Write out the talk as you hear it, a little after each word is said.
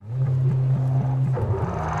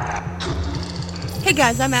Hey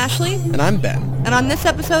guys, I'm Ashley. And I'm Ben. And on this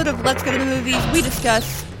episode of Let's Go to the Movies, we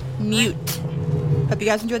discuss Mute. Hope you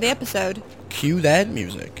guys enjoy the episode. Cue that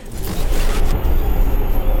music.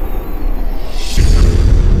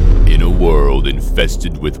 In a world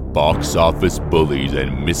infested with box office bullies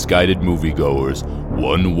and misguided moviegoers,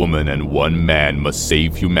 one woman and one man must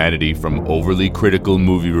save humanity from overly critical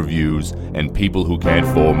movie reviews and people who can't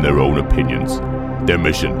form their own opinions. Their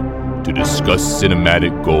mission: to discuss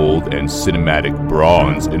cinematic gold and cinematic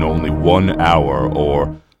bronze in only 1 hour,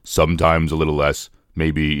 or sometimes a little less,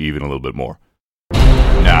 maybe even a little bit more.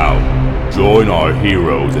 Now, join our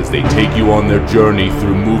heroes as they take you on their journey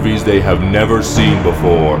through movies they have never seen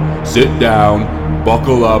before. Sit down,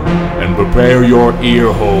 buckle up, and prepare your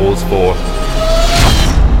ear holes for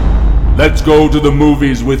Let's Go to the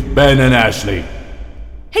Movies with Ben and Ashley.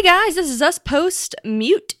 Hey guys, this is us post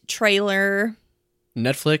Mute trailer.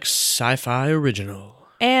 Netflix sci-fi original.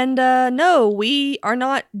 And no, we are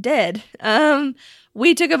not dead.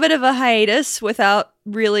 We took a bit of a hiatus without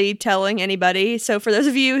really telling anybody. So for those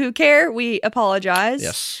of you who care, we apologize.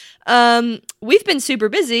 Yes. We've been super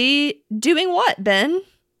busy doing what, Ben?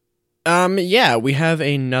 Yeah, we have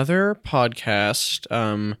another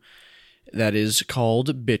podcast that is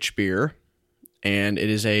called Bitch Beer, and it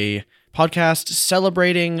is a podcast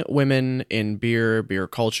celebrating women in beer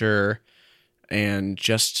culture, and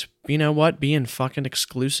just, you know what, being fucking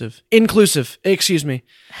inclusive. Being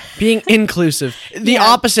inclusive. The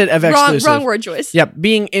opposite of exclusive. Wrong word choice. Yep,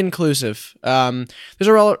 being inclusive. There's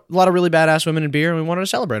a lot of really badass women in beer, and we wanted to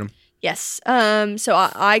celebrate them. Yes. So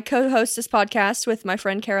I co-host this podcast with my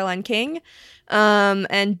friend Caroline King,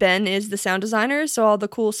 and Ben is the sound designer. So all the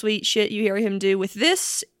cool, sweet shit you hear him do with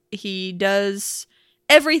this, he does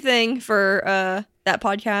everything for that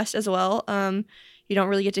podcast as well. You don't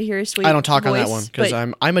really get to hear his sweet voice. I don't talk on that one because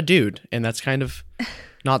I'm a dude, and that's kind of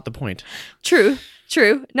not the point. True.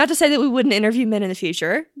 Not to say that we wouldn't interview men in the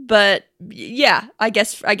future, but yeah, I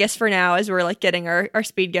guess for now, as we're like getting our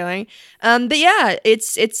speed going. But yeah,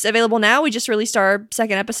 it's available now. We just released our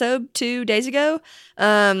second episode 2 days ago.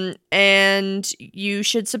 And you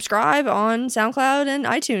should subscribe on SoundCloud and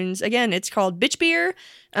iTunes. Again, it's called Bitch Beer.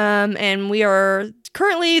 And we are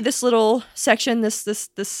currently this little section, this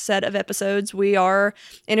set of episodes, we are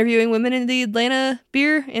interviewing women in the Atlanta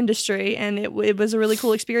beer industry, and it was a really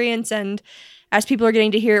cool experience. And as people are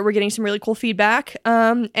getting to hear it, we're getting some really cool feedback.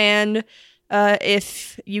 And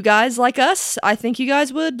if you guys like us, I think you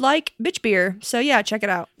guys would like Bitch Beer. So yeah, check it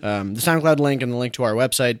out. The SoundCloud link and the link to our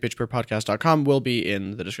website, bitchbeerpodcast.com, will be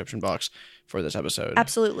in the description box for this episode.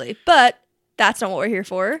 Absolutely. But that's not what we're here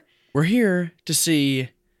for. We're here to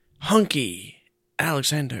see hunky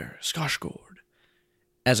Alexander Skarsgård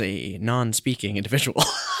as a non-speaking individual.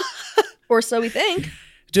 Or so we think.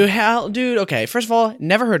 Dude, okay, first of all,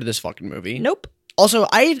 never heard of this fucking movie. Nope. Also,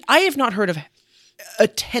 I have not heard of a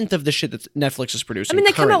tenth of the shit that Netflix is producing. I mean,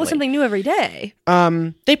 they currently come out with something new every day.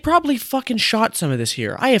 They probably fucking shot some of this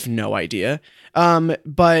here. I have no idea.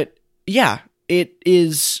 But yeah, it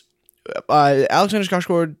is Alexander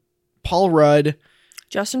Skarsgård, Paul Rudd,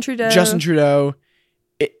 Justin Trudeau. Justin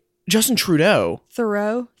Trudeau.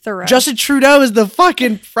 Thoreau. Justin Trudeau is the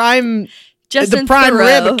fucking prime... Justin the prime Thoreau.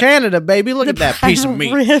 rib of Canada, baby. Look at that piece of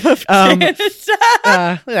meat. Rib of Canada. Look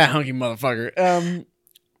at that hunky motherfucker.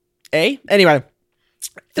 Anyway,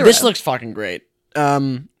 Thoreau. This looks fucking great.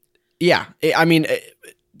 Yeah, I mean,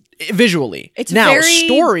 visually. It's now very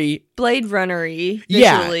story Blade Runner-y.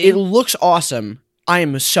 Yeah, Visually. it looks awesome. I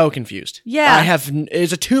am so confused. Yeah,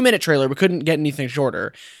 it's a 2-minute trailer. We couldn't get anything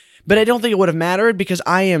shorter, but I don't think it would have mattered because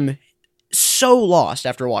I am so lost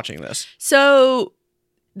after watching this. So.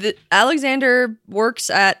 Alexander works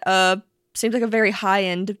at seems like a very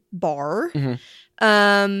high-end bar,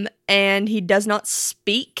 and he does not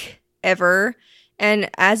speak ever. And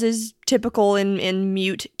as is typical in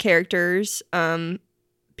mute characters,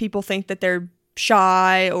 people think that they're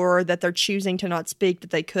shy or that they're choosing to not speak,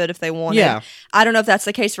 that they could if they wanted. Yeah. I don't know if that's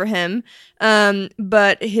the case for him,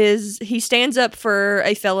 but he stands up for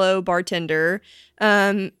a fellow bartender.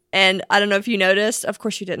 And I don't know if you noticed. Of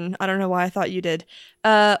course you didn't. I don't know why I thought you did.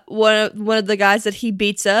 One of the guys that he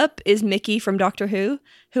beats up is Mickey from Doctor Who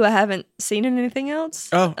I haven't seen in anything else.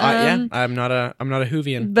 Oh, yeah. I'm not a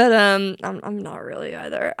Whovian. But I'm not really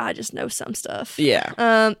either. I just know some stuff.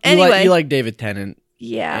 Yeah. Anyway, you like David Tennant.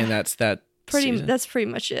 Yeah. And that's pretty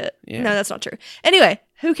much it. Yeah. No, that's not true. Anyway,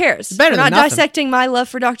 who cares? It's better we're than not nothing. dissecting my love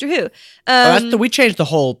for Doctor Who. We changed the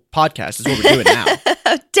whole podcast. Is what we're doing now.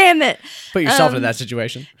 Damn it! Put yourself into that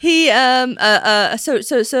situation. He so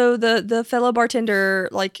the fellow bartender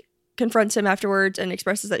like confronts him afterwards and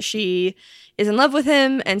expresses that she is in love with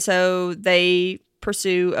him, and so they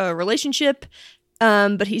pursue a relationship.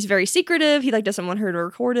 But he's very secretive. He like doesn't want her to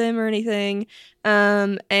record him or anything.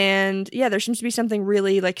 And yeah, there seems to be something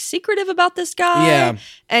really like secretive about this guy. Yeah.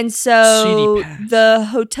 And so Seedy past. the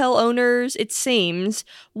hotel owners, it seems,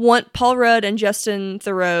 want Paul Rudd and Justin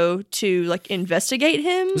Theroux to like investigate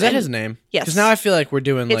him. Is that his name? Yes. Because now I feel like we're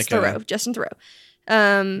doing It's like Theroux, Justin Theroux.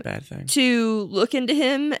 a bad thing. To look into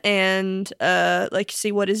him and like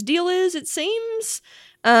see what his deal is, it seems.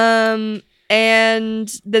 And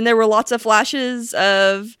then there were lots of flashes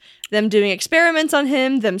of them doing experiments on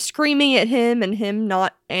him, them screaming at him, and him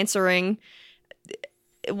not answering.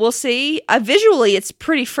 We'll see. Visually, it's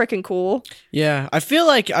pretty freaking cool. Yeah, I feel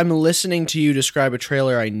like I'm listening to you describe a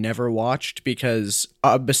trailer I never watched because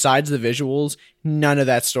besides the visuals, none of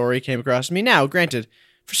that story came across to me. Now, granted,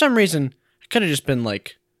 for some reason, I could have just been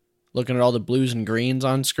like looking at all the blues and greens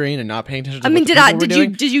on screen and not paying attention to what the people were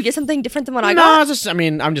doing. Did you get something different than what I No, got?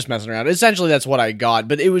 I'm just messing around. Essentially, that's what I got,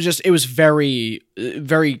 but it was very,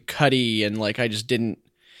 very cutty, and like I didn't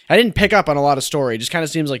pick up on a lot of story. It just kind of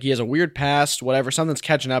seems like he has a weird past, whatever, something's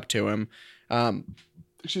catching up to him.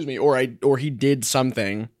 Excuse me, or he did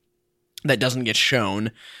something that doesn't get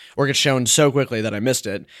shown, or gets shown so quickly that I missed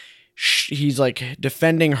it. He's like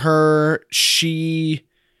defending her.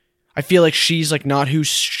 I feel like she's like not who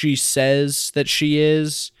she says that she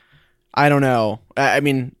is. I don't know. I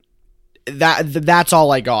mean, that's all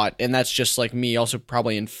I got, and that's just like me also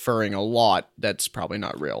probably inferring a lot that's probably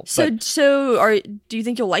not real. So do you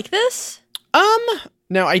think you'll like this?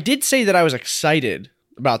 Now I did say that I was excited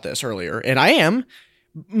about this earlier, and I am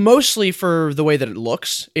mostly for the way that it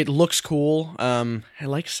looks. It looks cool. I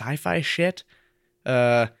like sci-fi shit.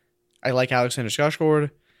 I like Alexander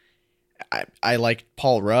Skarsgård. I like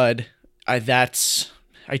Paul Rudd. I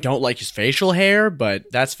don't like his facial hair, but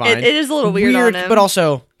that's fine. It is a little weird on him. But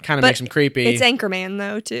also kind of makes him creepy. It's Anchorman,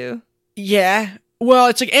 though, too. Yeah. Well,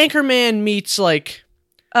 it's like Anchorman meets like...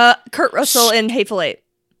 Kurt Russell in Hateful Eight.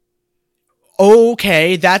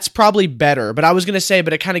 Okay, that's probably better. But I was going to say,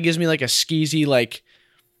 but it kind of gives me like a skeezy, like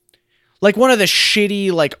one of the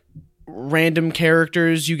shitty, like, random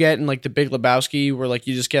characters you get in like The Big Lebowski, where like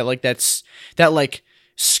you just get like that like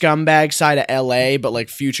scumbag side of LA, but like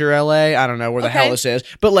future LA. I don't know where the hell this is,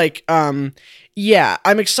 but like yeah,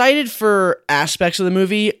 I'm excited for aspects of the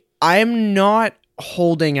movie. I'm not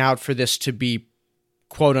holding out for this to be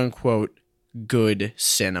quote unquote good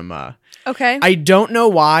cinema. Okay. I don't know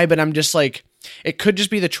why, but I'm just like, it could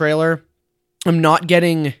just be the trailer. I'm not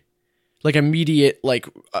getting like immediate like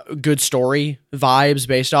good story vibes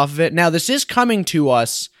based off of it. Now this is coming to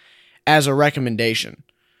us as a recommendation.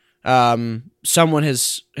 Someone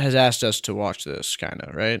has asked us to watch this, kind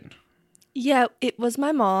of, right? Yeah, it was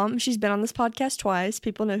my mom. She's been on this podcast twice.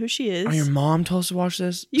 People know who she is. Oh, your mom told us to watch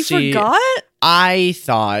this? You forgot? I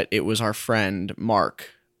thought it was our friend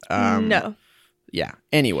Mark. No. Yeah.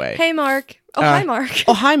 Anyway. Hey, Mark. Oh, hi, Mark.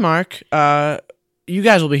 Oh, hi, Mark. You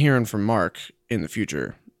guys will be hearing from Mark in the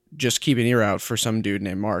future. Just keep an ear out for some dude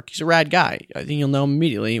named Mark. He's a rad guy. I think you'll know him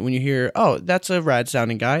immediately when you hear, oh, that's a rad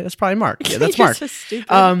sounding guy. That's probably Mark. Yeah, that's Mark. So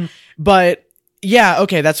stupid. But yeah,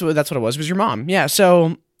 okay, that's what it was. It was your mom. Yeah.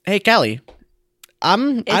 So, hey, Kelly,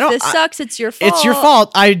 If this sucks, it's your fault. It's your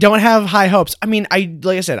fault. I don't have high hopes. I mean,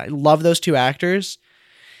 like I said, I love those two actors.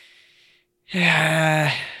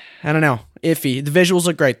 I don't know. Iffy. The visuals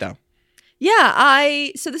look great though. Yeah,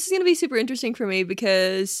 so this is going to be super interesting for me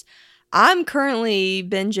because I'm currently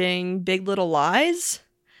binging Big Little Lies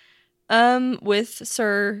with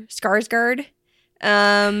Sir Skarsgård.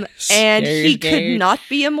 And he could not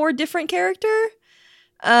be a more different character.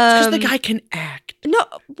 Because the guy can act. No,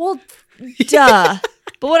 well, duh.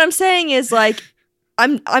 But what I'm saying is like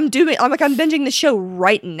I'm binging the show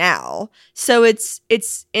right now. So it's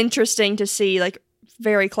interesting to see like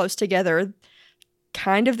very close together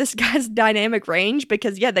kind of this guy's dynamic range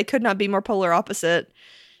because yeah, they could not be more polar opposite.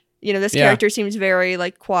 You know, this character seems very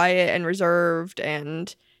like quiet and reserved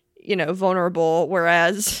and, you know, vulnerable,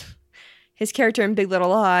 whereas his character in Big Little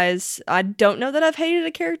Lies, I don't know that I've hated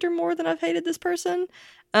a character more than I've hated this person.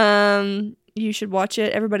 You should watch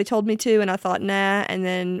it. Everybody told me to, and I thought, nah, and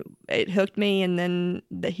then it hooked me, and then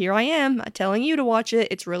here I am telling you to watch it.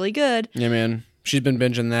 It's really good. Yeah, man. She's been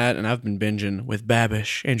binging that, and I've been binging with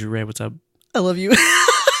Babish. Andrew Ray, what's up? I love you.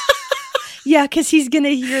 Yeah, because he's going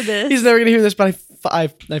to hear this. He's never going to hear this, but I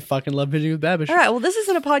fucking love binging with Babish. All right, well, this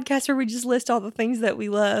isn't a podcast where we just list all the things that we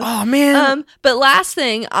love. Oh, man. But last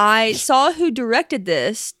thing, I saw who directed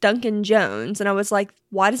this, Duncan Jones, and I was like,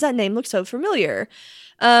 why does that name look so familiar?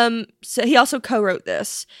 So he also co-wrote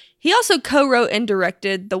this. He also co-wrote and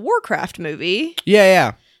directed the Warcraft movie.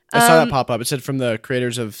 Yeah. I saw that pop up. It said from the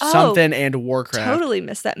creators of something and Warcraft. Totally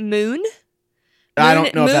missed that. Moon. I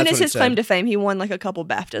don't know if Moon that's is what it his said. claim to fame. He won like a couple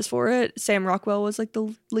BAFTAs for it. Sam Rockwell was like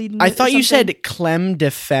the lead. I thought you said Clem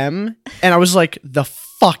de Femme, and I was like, the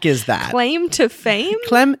fuck is that? claim to fame.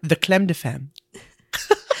 Clem de Femme.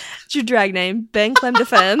 It's your drag name, Ben Clem de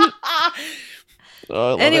Femme.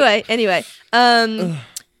 Oh, Anyway,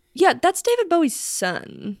 yeah, that's David Bowie's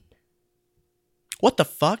son. what the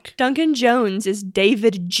fuck? Duncan Jones is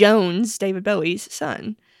David Jones, David Bowie's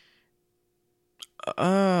son.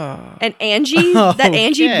 And Angie, that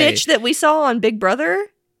Angie Okay. bitch that we saw on Big Brother,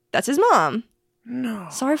 that's his mom. No.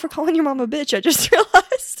 Sorry for calling your mom a bitch. I just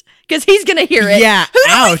realized because he's gonna hear it. Yeah. Who do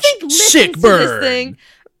you Ouch. think listens Sick to burn. this thing?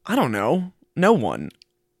 I don't know. No one.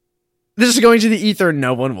 This is going to the ether.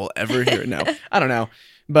 No one will ever hear it. No, I don't know.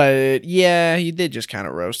 But yeah, he did just kind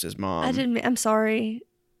of roast his mom. I didn't. I'm sorry.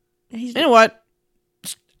 You know what?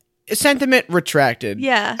 Sentiment retracted.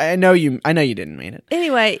 Yeah. I know you didn't mean it.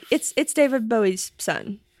 Anyway, it's David Bowie's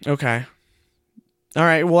son. Okay. All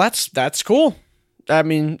right. Well, that's cool. I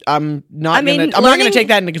mean, I'm not learning- gonna take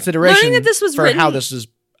that into consideration. learning that this was for written- how this is,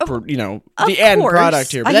 Of the end course.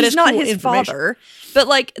 product here. But that he's is not cool his information. father. But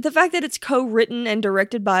like the fact that it's co-written and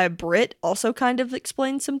directed by a Brit also kind of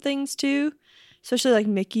explains some things too. Especially like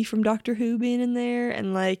Mickey from Doctor Who being in there,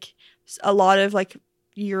 and like a lot of like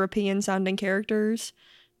European sounding characters.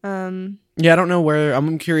 Yeah, I don't know where.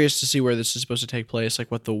 I'm curious to see where this is supposed to take place, like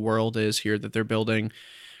what the world is here that they're building.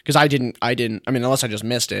 Because I mean, unless I just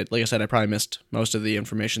missed it. Like I said, I probably missed most of the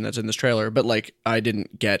information that's in this trailer. But like, I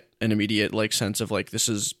didn't get an immediate like sense of like this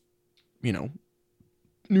is,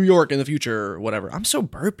 New York in the future or whatever. I'm so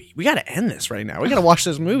burpy. We got to end this right now. We got to watch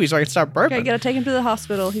this movie so I can stop burping. Okay, gotta take him to the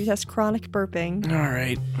hospital. He has chronic burping. All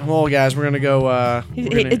right. Well, guys, we're gonna go.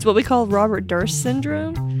 It's what we call Robert Durst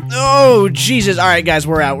syndrome. Oh Jesus! All right, guys,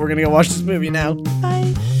 we're out. We're gonna go watch this movie now.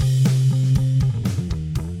 Bye.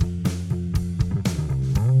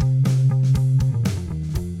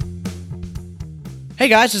 Hey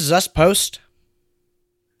guys, this is us post.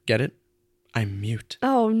 Get it? I'm mute.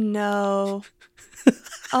 Oh no.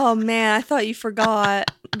 Oh man, I thought you forgot,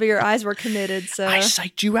 but your eyes were committed, so I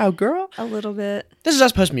psyched you out, girl. a little bit. This is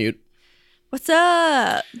us post mute. What's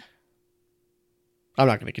up? I'm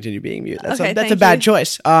not going to continue being mute. That's Okay, a thank bad you.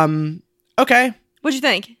 choice. Okay. What'd you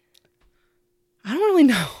think? I don't really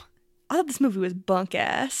know. I thought this movie was bunk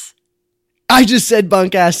ass. I just said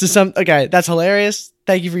bunk ass to some. Okay, that's hilarious.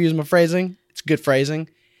 Thank you for using my phrasing. It's good phrasing.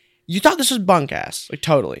 You thought this was bunk ass, like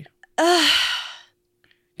totally.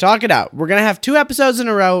 Talk it out. We're gonna have 2 episodes in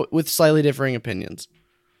a row with slightly differing opinions.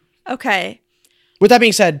 Okay. With that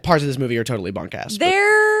being said, parts of this movie are totally bunk ass.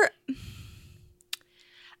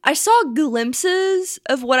 I saw glimpses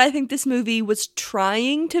of what I think this movie was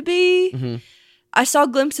trying to be. Mm-hmm. I saw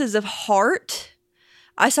glimpses of heart.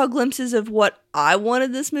 I saw glimpses of what I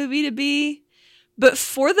wanted this movie to be. But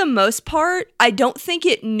for the most part, I don't think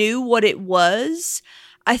it knew what it was.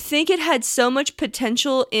 I think it had so much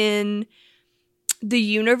potential in the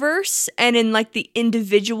universe and in like the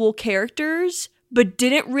individual characters, but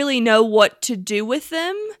didn't really know what to do with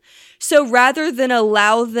them. So rather than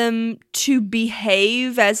allow them to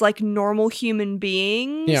behave as like normal human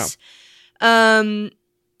beings,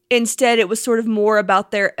 instead it was sort of more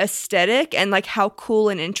about their aesthetic and like how cool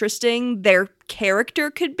and interesting their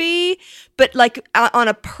character could be. But like on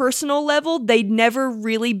a personal level, they never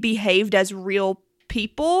really behaved as real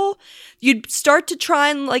people. You'd start to try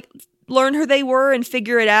and like learn who they were and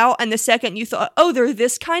figure it out. And the second you thought, oh, they're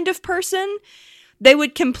this kind of person, they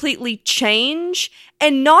would completely change.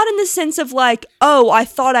 And not in the sense of like, oh, I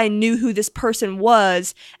thought I knew who this person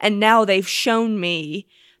was, and now they've shown me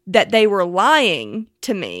that they were lying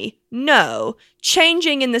to me. No.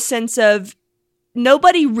 Changing in the sense of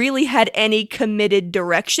nobody really had any committed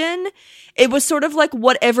direction. It was sort of like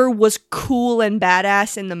whatever was cool and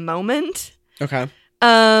badass in the moment. Okay.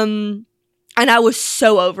 And I was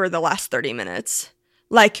so over the last 30 minutes.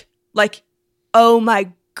 Like, oh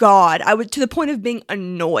my God. I would, to the point of being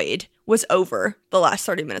annoyed, was over the last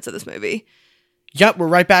 30 minutes of this movie. Yep, we're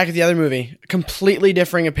right back at the other movie. Completely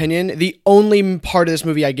differing opinion. The only part of this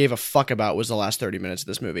movie I gave a fuck about was the last 30 minutes of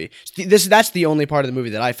this movie. That's the only part of the movie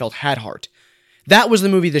that I felt had heart. That was the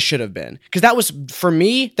movie this should have been. Because that was, for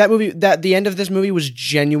me, the end of this movie was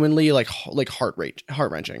genuinely like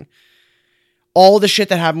heart-wrenching. All the shit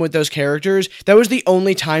that happened with those characters, that was the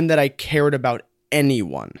only time that I cared about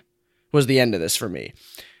anyone, was the end of this for me.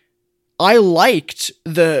 I liked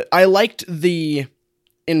the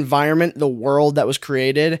environment, the world that was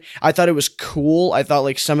created. I thought it was cool. I thought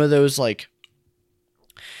like some of the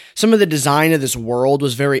design of this world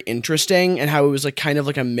was very interesting, and how it was like kind of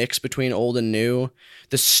like a mix between old and new.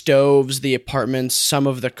 The stoves, the apartments, some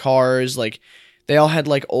of the cars, like they all had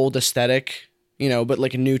like old aesthetic, but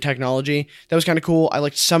like a new technology. That was kind of cool. I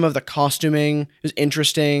liked some of the costuming. It was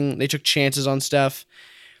interesting. They took chances on stuff.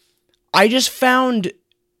 I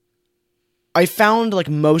found like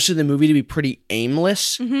most of the movie to be pretty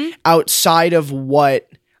aimless outside of what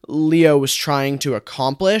Leo was trying to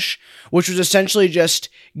accomplish, which was essentially just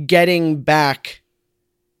getting back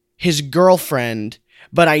his girlfriend,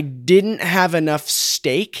 but I didn't have enough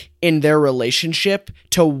stake in their relationship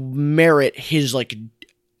to merit his like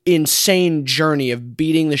insane journey of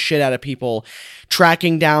beating the shit out of people,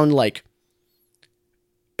 tracking down like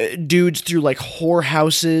dudes through like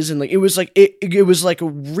whorehouses, and like it was like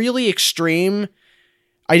really extreme.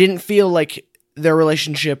 I didn't feel like their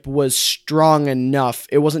relationship was strong enough.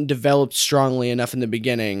 It wasn't developed strongly enough in the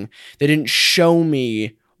beginning. They didn't show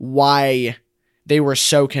me why they were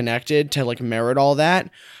so connected to like merit all that.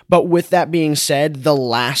 But with that being said, the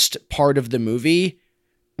last part of the movie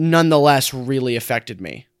nonetheless really affected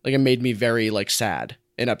me. Like it made me very like sad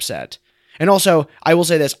and upset. And also, I will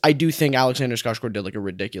say this, I do think Alexander Skarsgård did like a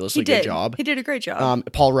ridiculously good job. He did a great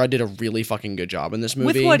job. Paul Rudd did a really fucking good job in this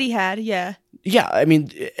movie. With what he had, yeah. Yeah, I mean,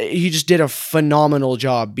 he just did a phenomenal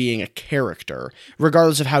job being a character.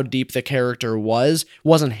 Regardless of how deep the character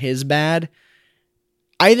wasn't his bad.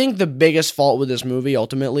 I think the biggest fault with this movie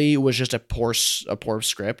ultimately was just a poor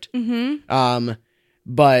script.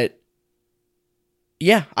 But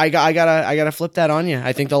yeah, I gotta flip that on you.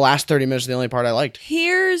 I think the last 30 minutes is the only part I liked.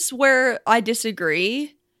 Here's where I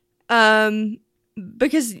disagree,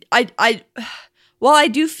 because while I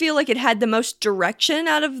do feel like it had the most direction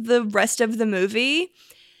out of the rest of the movie,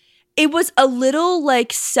 it was a little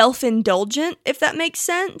like self-indulgent, if that makes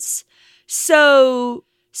sense. So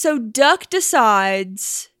Duck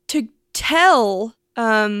decides to tell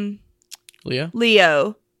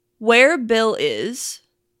Leo where Bill is.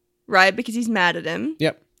 Right? Because he's mad at him.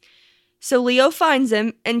 Yep. So Leo finds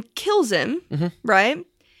him and kills him, right?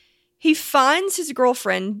 He finds his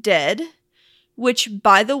girlfriend dead, which,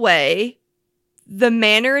 by the way, the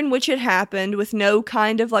manner in which it happened with no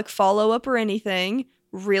kind of like follow-up or anything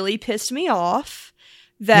really pissed me off.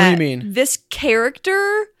 That what do you mean? This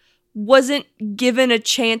character wasn't given a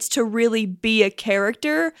chance to really be a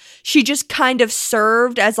character. She just kind of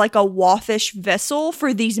served as like a waffish vessel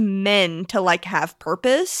for these men to like have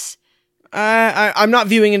purpose. I'm not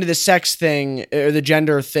viewing into the sex thing or the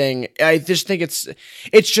gender thing. I just think it's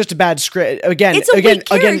just a bad script. Again, weak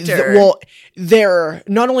character. They're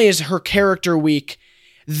not only is her character weak,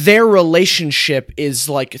 their relationship is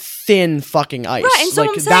like thin fucking ice. Right, and so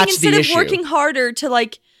like, I'm saying that's instead the of issue. working harder to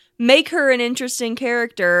like make her an interesting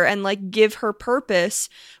character and like give her purpose,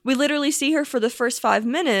 we literally see her for the first 5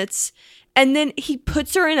 minutes. And then he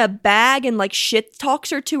puts her in a bag and like shit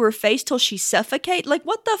talks her to her face till she suffocates. Like,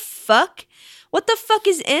 what the fuck? What the fuck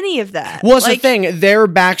is any of that? Well, it's the thing. Their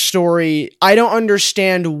backstory, I don't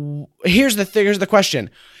understand. Here's the question.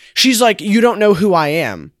 She's like, you don't know who I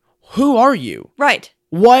am. Who are you? Right.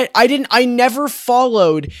 What? I never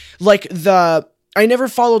followed like the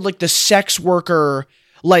sex worker,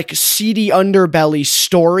 like seedy underbelly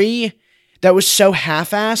story that was so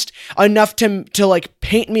half-assed enough to like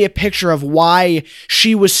paint me a picture of why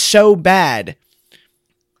she was so bad.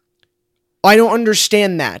 I don't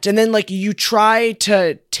understand that. And then like you try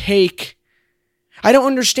to take, I don't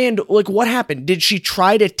understand like what happened. Did she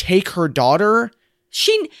try to take her daughter?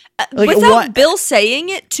 She, like, without what? Bill saying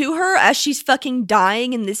it to her as she's fucking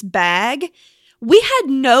dying in this bag, we had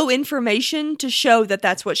no information to show that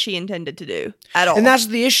that's what she intended to do at all. And that's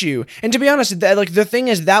the issue. And to be honest, the thing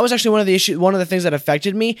is, that was actually one of the things that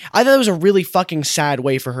affected me. I thought it was a really fucking sad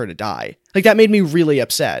way for her to die. Like, that made me really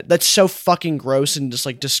upset. That's so fucking gross and just,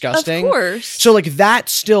 like, disgusting. Of course. So, like, that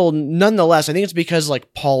still, nonetheless, I think it's because,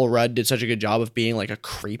 like, Paul Rudd did such a good job of being, like, a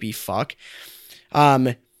creepy fuck.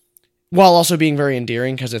 While also being very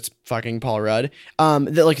endearing because it's fucking Paul Rudd,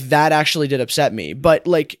 that actually did upset me. But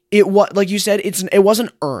like like you said, it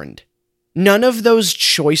wasn't earned. None of those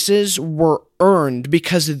choices were earned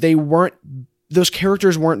because those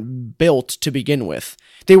characters weren't built to begin with.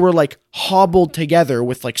 They were like hobbled together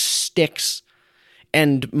with like sticks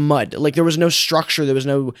and mud. Like there was no structure, there was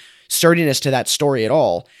no sturdiness to that story at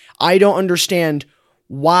all. I don't understand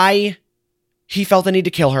why he felt the need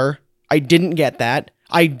to kill her. I didn't get that.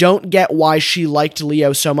 I don't get why she liked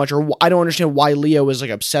Leo so much, or I don't understand why Leo was, like,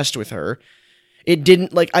 obsessed with her. It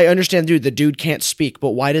didn't, like, I understand, the dude can't speak, but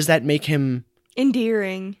why does that make him...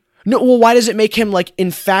 endearing. No, well, why does it make him, like,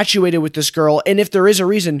 infatuated with this girl? And if there is a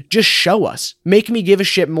reason, just show us. Make me give a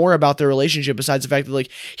shit more about their relationship besides the fact that,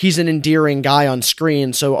 like, he's an endearing guy on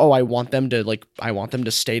screen, so, I want them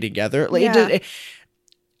to stay together. Like, yeah.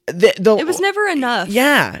 it was never enough.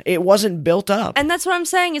 Yeah, it wasn't built up. And that's what I'm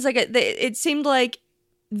saying is like it seemed like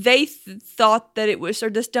they thought that it was, or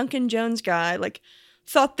this Duncan Jones guy like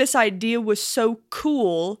thought this idea was so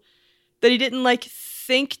cool that he didn't like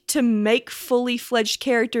think to make fully fledged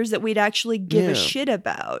characters that we'd actually give a shit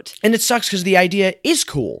about. And it sucks because the idea is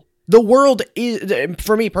cool. The world is,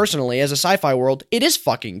 for me personally, as a sci-fi world, it is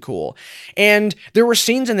fucking cool. And there were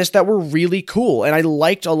scenes in this that were really cool. And I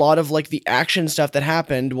liked a lot of like the action stuff that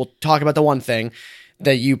happened. We'll talk about the one thing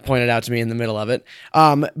that you pointed out to me in the middle of it.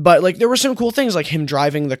 But like there were some cool things like him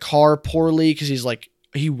driving the car poorly because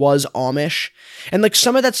he was Amish, and like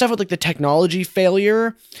some of that stuff with like the technology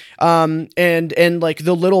failure, and like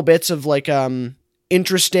the little bits of like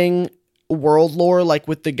interesting world lore, like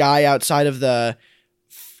with the guy outside of the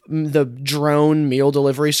drone meal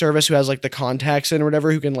delivery service who has like the contacts in or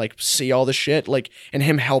whatever, who can like see all the shit, like, and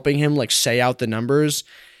him helping him like say out the numbers,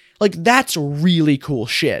 like that's really cool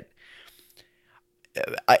shit.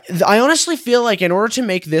 I honestly feel like in order to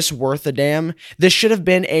make this worth a damn, this should have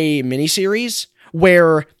been a miniseries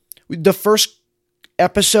where the first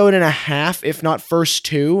episode and a half, if not first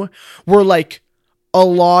two, were like a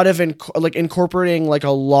lot of incorporating like a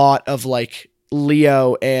lot of like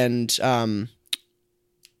Leo and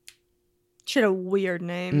she had a weird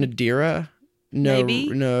name. Nadira? Maybe?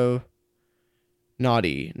 No.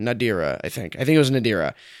 Nadira, I think it was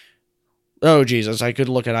Nadira. Oh Jesus, I could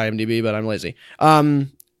look at IMDb, but I'm lazy.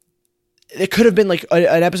 It could have been like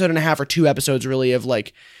an episode and a half or 2 episodes really of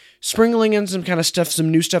like sprinkling in some kind of stuff,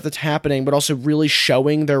 some new stuff that's happening, but also really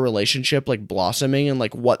showing their relationship like blossoming and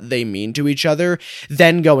like what they mean to each other,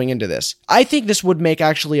 then going into this. I think this would make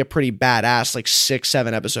actually a pretty badass like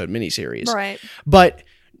 6-7 episode miniseries. Right. But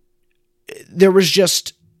there was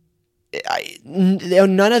just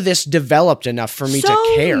none of this developed enough for me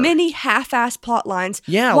to care. So many half-ass plot lines.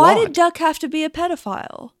 Yeah, why did Duck have to be a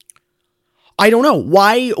pedophile? I don't know.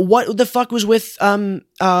 Why? What the fuck was with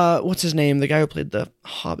what's his name? The guy who played the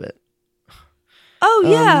Hobbit. Oh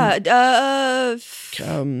yeah.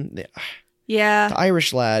 Yeah. The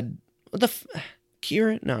Irish lad. What the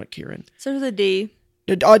Kieran? Not Kieran. So the D.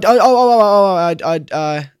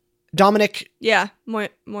 Dominic. Yeah.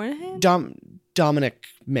 Moynihan? Dominic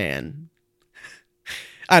Mann.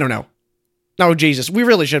 I don't know. Oh Jesus, we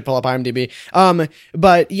really should pull up IMDb.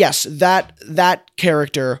 But yes, that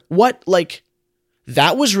character,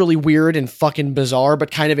 that was really weird and fucking bizarre,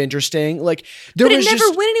 but kind of interesting. Like there but was it never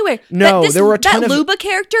went anywhere. No, there were a ton of that Luba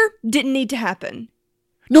character didn't need to happen.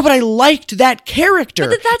 No, but I liked that character.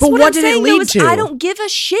 But what I'm I'm did saying, it lead is to? I don't give a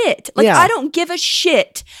shit. I don't give a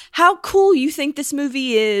shit how cool you think this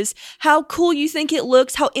movie is, how cool you think it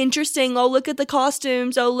looks, how interesting. Oh, look at the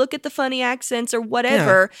costumes. Oh, look at the funny accents or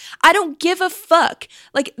whatever. Yeah. I don't give a fuck.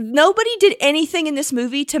 Like, nobody did anything in this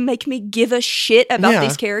movie to make me give a shit about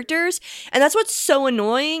these characters. And that's what's so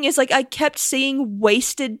annoying is, like, I kept seeing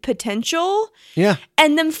wasted potential. Yeah.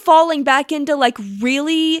 And them falling back into, like,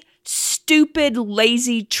 really stupid,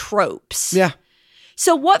 lazy tropes. Yeah.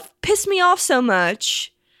 So what pissed me off so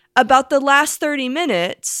much about the last 30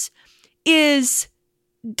 minutes is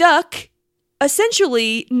Duck,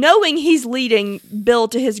 essentially knowing he's leading Bill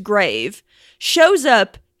to his grave, shows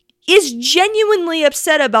up, is genuinely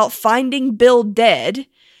upset about finding Bill dead,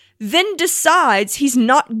 then decides he's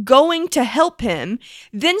not going to help him,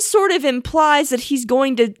 then sort of implies that he's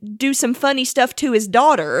going to do some funny stuff to his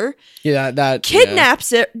daughter. Yeah, that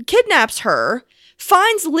kidnaps her,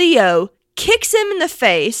 finds Leo, kicks him in the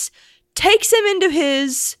face, takes him into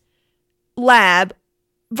his lab,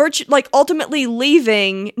 ultimately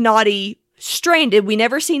leaving Naughty stranded. We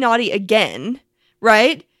never see Naughty again,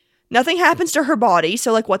 right? Nothing happens to her body,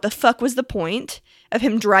 so like what the fuck was the point of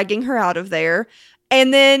him dragging her out of there?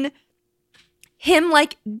 And then him,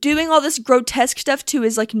 like, doing all this grotesque stuff to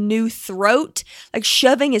his, like, new throat, like,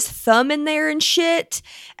 shoving his thumb in there and shit.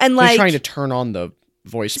 And, like, he's trying to turn on the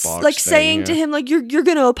voice box. Like, saying to him, like, you're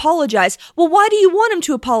going to apologize. Well, why do you want him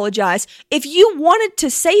to apologize? If you wanted to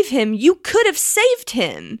save him, you could have saved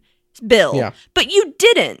him, Bill. Yeah. But you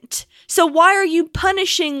didn't. So why are you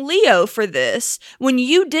punishing Leo for this when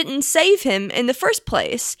you didn't save him in the first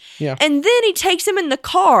place? Yeah. And then he takes him in the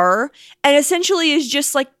car and essentially is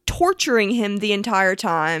just like torturing him the entire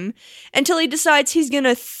time until he decides he's going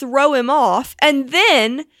to throw him off. And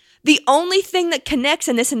then the only thing that connects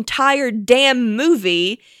in this entire damn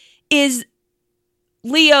movie is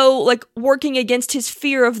Leo like working against his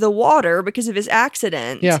fear of the water because of his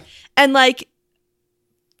accident. Yeah. And like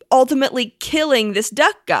ultimately killing this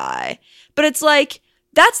Duck guy. But it's like,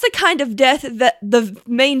 That's the kind of death that the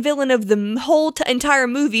main villain of the whole entire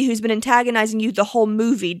movie, who's been antagonizing you the whole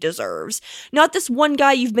movie, deserves. Not this one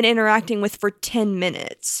guy you've been interacting with for 10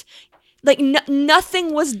 minutes. Like,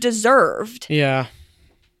 nothing was deserved. Yeah.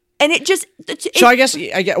 And it just... So I guess,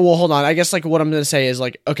 well, hold on. I guess, like, what I'm going to say is,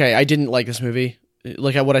 like, okay, I didn't like this movie.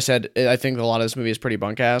 Like what I said, I think a lot of this movie is pretty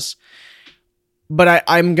bunk-ass. But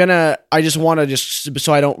I just want to just,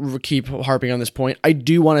 so I don't keep harping on this point, I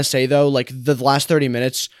do want to say, though, like, the last 30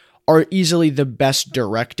 minutes are easily the best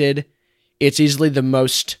directed. It's easily the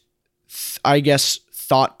most, I guess,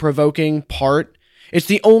 thought-provoking part. It's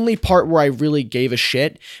the only part where I really gave a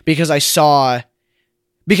shit, because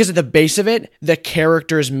because at the base of it, the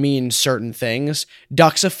characters mean certain things.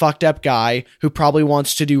 Duck's a fucked up guy who probably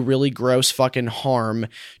wants to do really gross fucking harm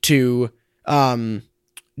to,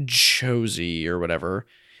 Josie or whatever.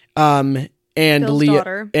 And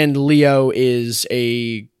Leo is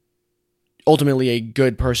ultimately a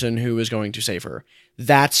good person who is going to save her.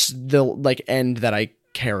 That's the, like, end that I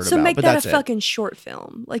cared about. So make but that that's a it. fucking short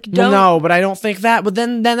film. Like, don't... No, but I don't think that. But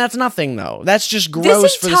then that's nothing, though. That's just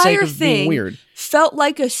gross for the sake of being weird. Felt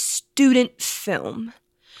like a student film.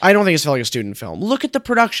 I don't think it felt like a student film. Look at the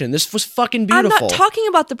production. This was fucking beautiful. I'm not talking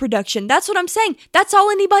about the production. That's what I'm saying. That's all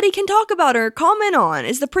anybody can talk about or comment on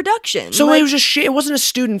is the production. So it was just shit. It wasn't a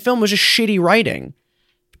student film. It was just shitty writing.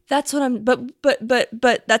 That's what I'm.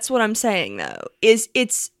 But that's what I'm saying, though. Is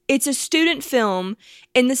it's a student film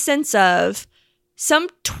in the sense of some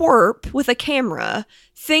twerp with a camera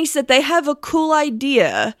thinks that they have a cool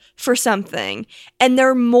idea for something, and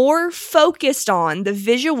they're more focused on the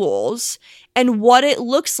visuals and what it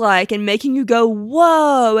looks like and making you go,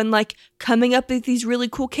 whoa, and like coming up with these really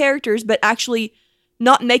cool characters, but actually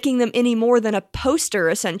not making them any more than a poster,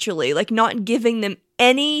 essentially, like not giving them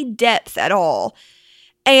any depth at all.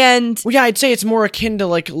 And well, yeah, I'd say it's more akin to,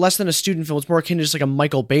 like, less than a student film. It's more akin to just like a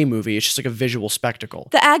Michael Bay movie. It's just like a visual spectacle.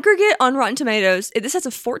 The aggregate on Rotten Tomatoes, this has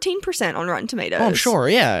a 14% on Rotten Tomatoes. Oh, I'm sure,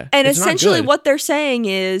 yeah. And it's essentially what they're saying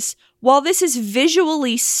is, while this is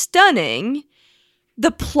visually stunning,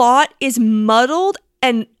 the plot is muddled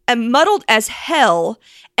and muddled as hell,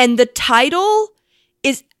 and the title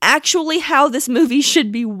is actually how this movie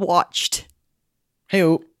should be watched.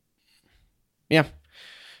 Hey-o. Yeah.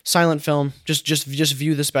 Silent film. Just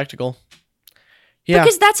view the spectacle. Yeah.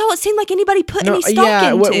 Because that's all it seemed like anybody put any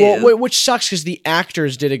stock into. Which sucks because the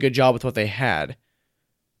actors did a good job with what they had.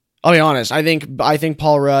 I'll be honest. I think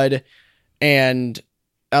Paul Rudd and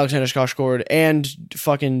Alexander Skarsgård and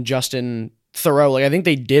fucking Justin Theroux, like, I think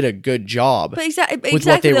they did a good job. But exactly with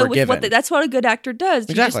what they were given. That's what a good actor does.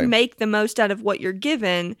 You just make the most out of what you're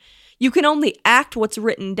given. You can only act what's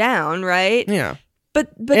written down, right? Yeah.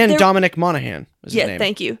 But and Dominic Monaghan is his name. Yeah,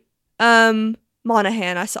 thank you.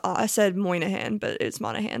 Monahan. I said Moynihan, but it's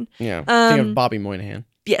Monahan. Yeah. Think of Bobby Moynihan.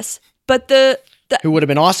 Yes. But the who would have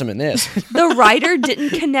been awesome in this. The writer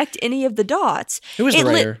didn't connect any of the dots. Who was the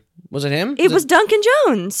writer? Was it him? It was Duncan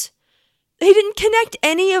Jones. He didn't connect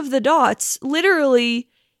any of the dots. Literally,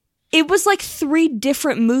 it was like 3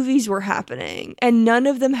 different movies were happening, and none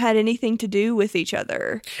of them had anything to do with each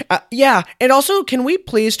other. Yeah, and also, can we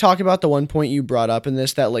please talk about the one point you brought up in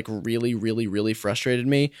this that, like, really, really, really frustrated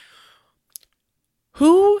me?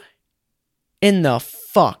 Who in the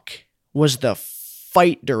fuck was the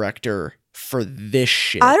fight director for this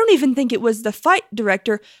shit? I don't even think it was the fight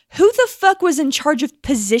director. Who the fuck was in charge of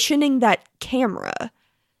positioning that camera?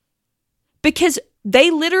 Because they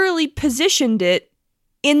literally positioned it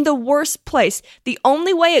in the worst place. The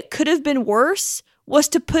only way it could have been worse was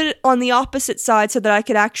to put it on the opposite side so that I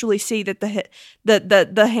could actually see that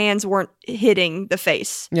the hands weren't hitting the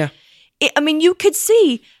face. Yeah. You could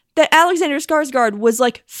see that Alexander Skarsgård was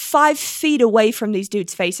like 5 feet away from these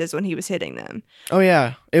dudes' faces when he was hitting them. Oh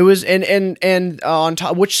yeah, it was, and on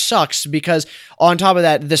top, which sucks because on top of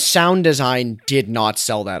that, the sound design did not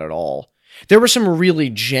sell that at all. There were some really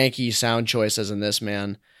janky sound choices in this,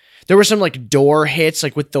 man. There were some, like, door hits,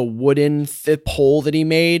 like, with the wooden pole that he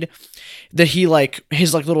made, that he, like,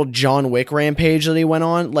 his, like, little John Wick rampage that he went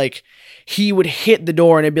on, like, he would hit the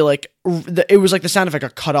door and it'd be like, it was like the sound effect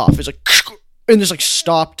got cut off. It was like, and just, like,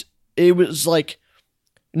 stopped. It was, like,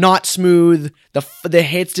 not smooth. The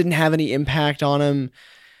hits didn't have any impact on him.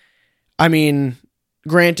 I mean,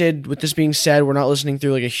 granted, with this being said, we're not listening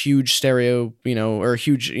through, like, a huge stereo, or a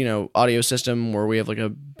huge, audio system where we have, like, a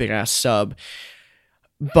big-ass sub.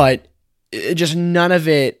 But just none of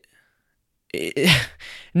the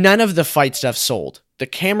fight stuff sold. The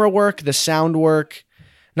camera work, the sound work,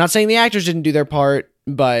 not saying the actors didn't do their part,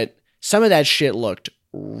 but some of that shit looked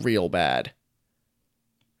real bad.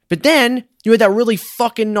 But then you had that really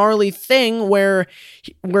fucking gnarly thing where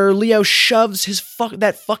Leo shoves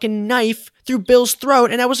that fucking knife through Bill's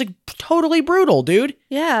throat, and that was like totally brutal, dude.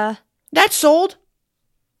 Yeah. That sold.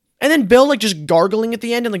 And then Bill like just gargling at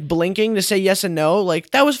the end and like blinking to say yes and no,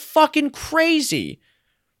 like that was fucking crazy.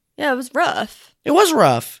 Yeah, it was rough. It was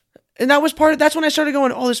rough. And that's when I started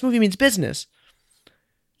going, oh, this movie means business.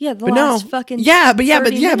 Yeah, fucking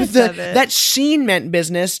that scene meant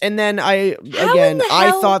business, and then I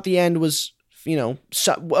thought the end was,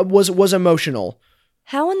 was emotional.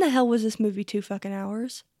 How in the hell was this movie 2 fucking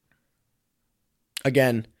hours?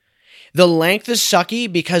 Again, the length is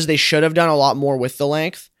sucky because they should have done a lot more with the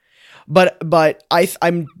length, but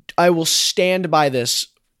I will stand by this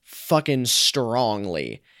fucking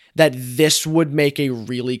strongly that this would make a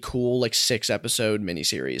really cool like 6-episode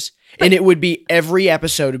miniseries. And it would be every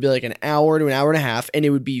episode would be like an hour to an hour and a half, and it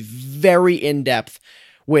would be very in-depth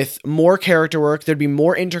with more character work. There'd be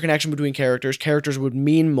more interconnection between characters. Characters would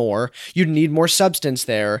mean more. You'd need more substance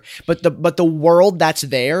there. But the world that's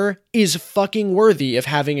there is fucking worthy of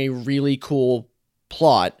having a really cool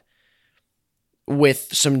plot with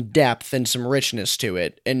some depth and some richness to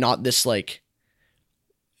it, and not this like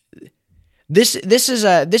This is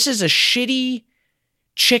a shitty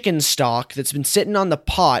chicken stock that's been sitting on the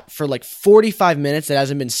pot for like 45 minutes that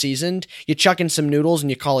hasn't been seasoned. You chuck in some noodles and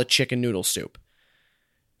you call it chicken noodle soup.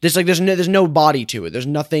 There's no body to it. There's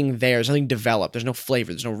nothing there. There's nothing developed. There's no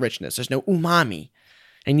flavor. There's no richness. There's no umami.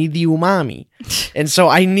 I need the umami. And so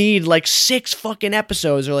I need like 6 fucking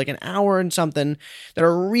episodes or like an hour and something that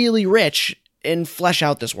are really rich and flesh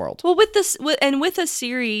out this world. Well, with a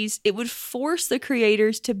series, it would force the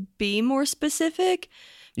creators to be more specific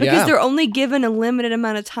because they're only given a limited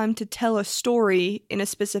amount of time to tell a story in a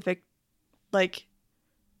specific like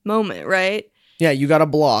moment, right? Yeah, you got a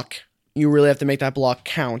block. You really have to make that block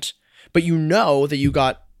count. But you know that you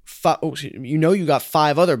got 5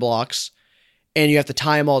 other blocks, and you have to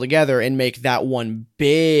tie them all together and make that one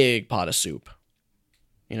big pot of soup.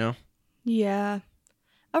 You know? Yeah.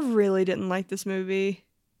 I really didn't like this movie.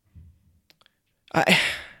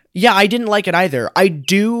 I didn't like it either.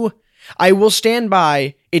 I will stand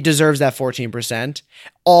by it deserves that 14%.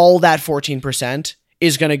 All that 14%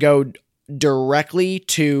 is going to go directly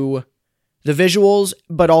to the visuals,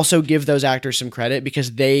 but also give those actors some credit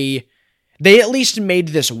because they at least made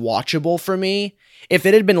this watchable for me. If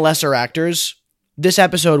it had been lesser actors, this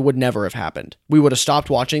episode would never have happened. We would have stopped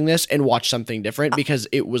watching this and watched something different because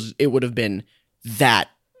it would have been that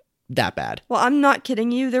bad. Well, I'm not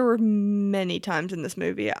kidding you. There were many times in this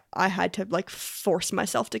movie I had to like force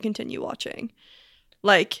myself to continue watching.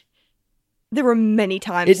 Like, there were many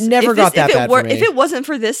times. It never got that bad for me. If it wasn't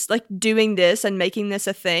for this, like doing this and making this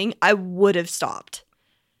a thing, I would have stopped.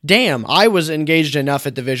 Damn, I was engaged enough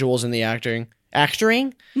at the visuals and the acting.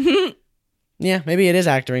 Actoring? Yeah, maybe it is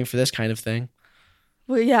actoring for this kind of thing.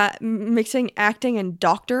 Well, yeah, mixing acting and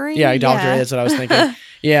doctoring. Yeah, doctoring, that's what I was thinking.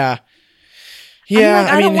 Yeah. Yeah,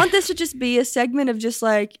 I don't want this to just be a segment of just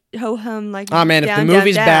like ho hum, like oh man, down, if the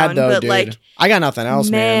movie's down, bad though, but dude, like, I got nothing else,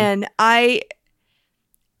 man.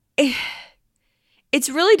 It's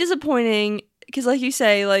really disappointing because, like you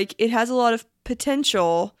say, like it has a lot of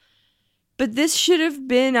potential, but this should have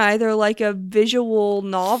been either like a visual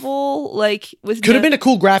novel, like could have been a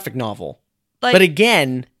cool graphic novel, like, but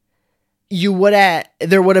again,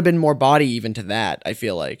 there would have been more body even to that. I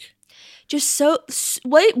feel like. Just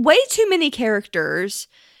way too many characters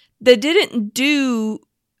that didn't do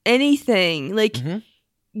anything. Like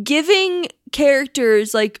giving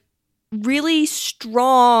characters like really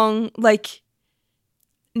strong, like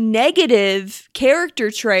negative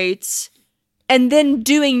character traits and then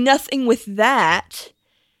doing nothing with that.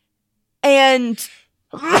 And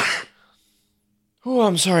oh,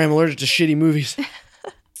 I'm sorry, I'm allergic to shitty movies.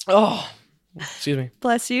 Oh, excuse me.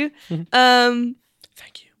 Bless you. Thank you.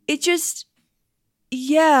 It just,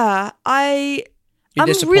 yeah, I'm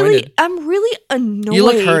disappointed. really annoyed. You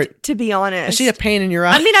look hurt. To be honest. I see the pain in your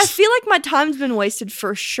eyes. I mean, I feel like my time's been wasted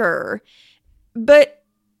for sure, but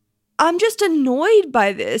I'm just annoyed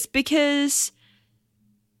by this because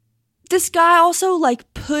this guy also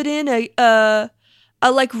like put in a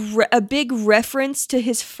big reference to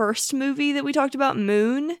his first movie that we talked about,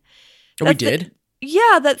 Moon. We did?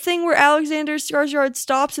 Yeah, that thing where Alexander Skarsgård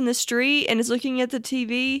stops in the street and is looking at the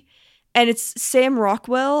TV, and it's Sam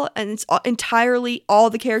Rockwell, and it's entirely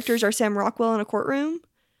all the characters are Sam Rockwell in a courtroom.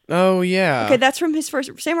 Oh, yeah. Okay, that's from his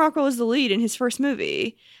first... Sam Rockwell is the lead in his first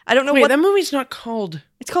movie. I don't know Wait, that movie's not called...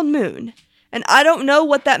 It's called Moon. And I don't know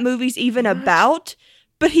what that movie's even about,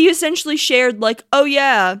 but he essentially shared like, oh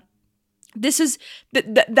yeah, this is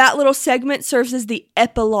that little segment serves as the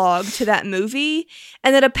epilogue to that movie,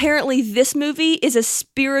 and that apparently this movie is a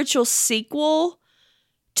spiritual sequel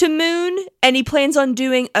to Moon, and he plans on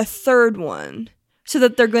doing a third one, so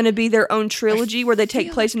that they're going to be their own trilogy where they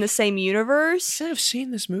take place in the same universe. I've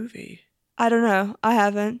seen this movie. I don't know. I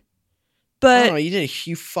haven't. I But don't know,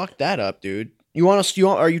 you fucked that up, dude. Is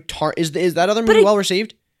that other movie well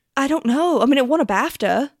received? I don't know. I mean, it won a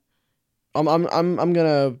BAFTA. I'm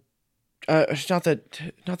gonna. It's not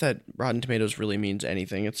that Rotten Tomatoes really means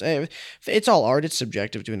anything. It's all art. It's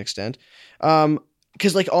subjective to an extent.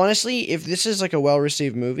 Because like honestly, if this is like a well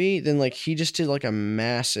received movie, then like he just did like a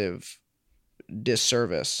massive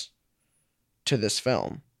disservice to this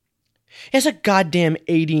film. It's a goddamn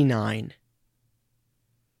 89.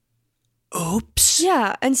 Oops.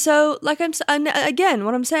 Yeah, and so like again,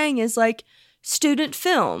 what I'm saying is like student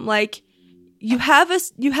film. Like you have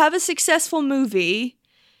a successful movie,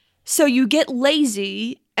 so you get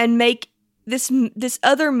lazy and make this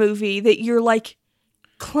other movie that you're like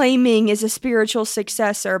claiming is a spiritual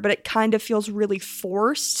successor, but it kind of feels really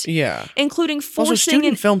forced. Yeah, including forcing. Also,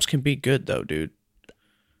 student films can be good though, dude.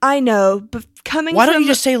 I know, but why don't you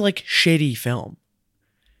just say like shitty film?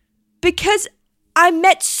 Because I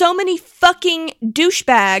met so many fucking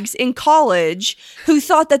douchebags in college who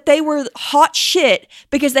thought that they were hot shit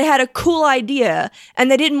because they had a cool idea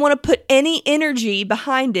and they didn't want to put any energy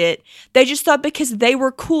behind it. They just thought because they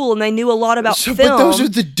were cool and they knew a lot about film. But those are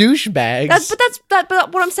the douchebags.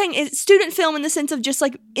 But what I'm saying is student film in the sense of just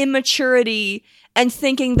like immaturity and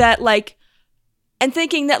thinking that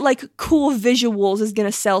cool visuals is going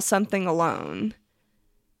to sell something alone.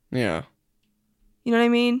 Yeah. You know what I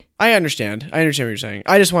mean? I understand what you're saying.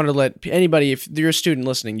 I just wanted to let anybody, if you're a student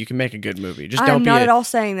listening, you can make a good movie. Just I'm not at all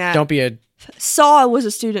saying that. Don't be a... Saw was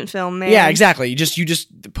a student film, man. Yeah, exactly. You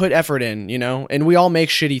just put effort in, you know? And we all make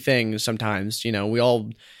shitty things sometimes, you know? We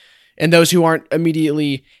all... And those who aren't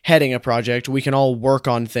immediately heading a project, we can all work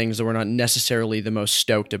on things that we're not necessarily the most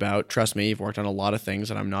stoked about. Trust me, I've worked on a lot of things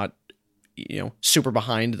that I'm not, super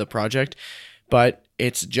behind the project. But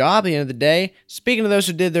it's a job at the end of the day. Speaking of those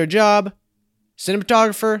who did their job...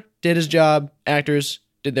 Cinematographer did his job. Actors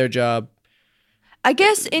did their job. I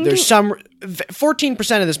guess there's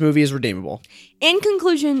 14% of this movie is redeemable. In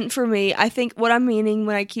conclusion, for me, I think what I'm meaning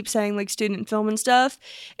when I keep saying like student film and stuff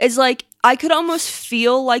is like I could almost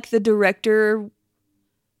feel like the director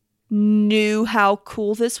knew how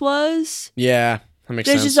cool this was. Yeah, that makes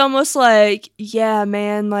sense. There's just almost like, yeah,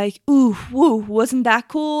 man, like, ooh, woo, wasn't that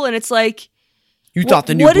cool? And it's like, you thought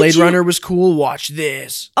the new Blade Runner was cool? Watch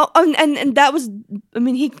this. Oh, and that was, I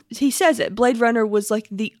mean, he says it. Blade Runner was like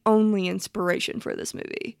the only inspiration for this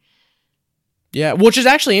movie. Yeah, which is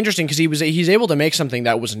actually interesting because he's able to make something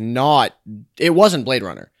that wasn't Blade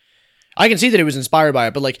Runner. I can see that it was inspired by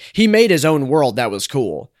it, but like he made his own world that was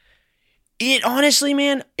cool. It honestly,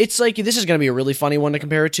 man, it's like, this is going to be a really funny one to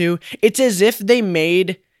compare it to. It's as if they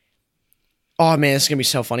made... Oh man, this is going to be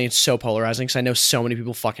so funny. It's so polarizing because I know so many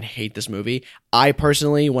people fucking hate this movie. I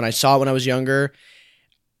personally, when I saw it when I was younger,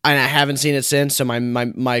 and I haven't seen it since, so my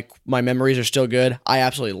memories are still good. I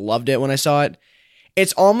absolutely loved it when I saw it.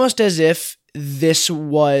 It's almost as if this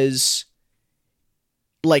was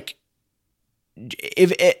like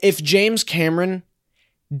if James Cameron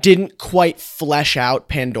didn't quite flesh out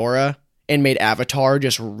Pandora and made Avatar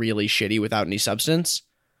just really shitty without any substance.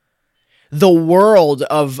 The world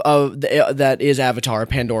of that is Avatar,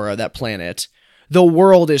 Pandora, that planet, the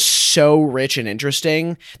world is so rich and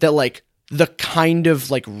interesting that like the kind of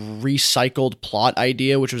like recycled plot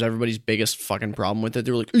idea, which was everybody's biggest fucking problem with it,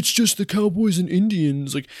 they were like, it's just the cowboys and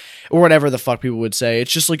Indians, like, or whatever the fuck people would say.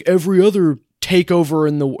 It's just like every other takeover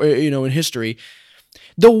in the in history.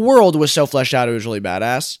 The world was so fleshed out, it was really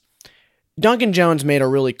badass. Duncan Jones made a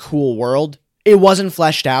really cool world. It wasn't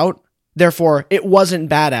fleshed out. Therefore, it wasn't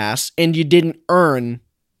badass, and you didn't earn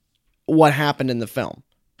what happened in the film.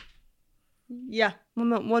 Yeah,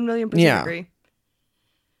 1,000,000% agree.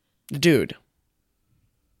 Dude.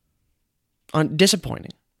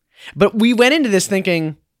 Disappointing. But we went into this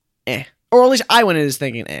thinking, eh. Or at least I went into this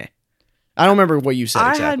thinking, eh. I don't remember what you said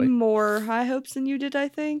exactly. I had more high hopes than you did, I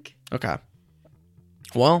think. Okay.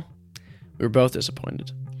 Well, we were both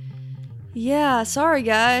disappointed. Yeah, sorry,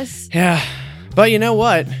 guys. Yeah, but you know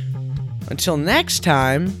what? Until next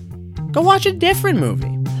time, go watch a different movie.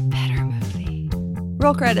 A better movie.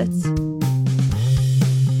 Roll credits.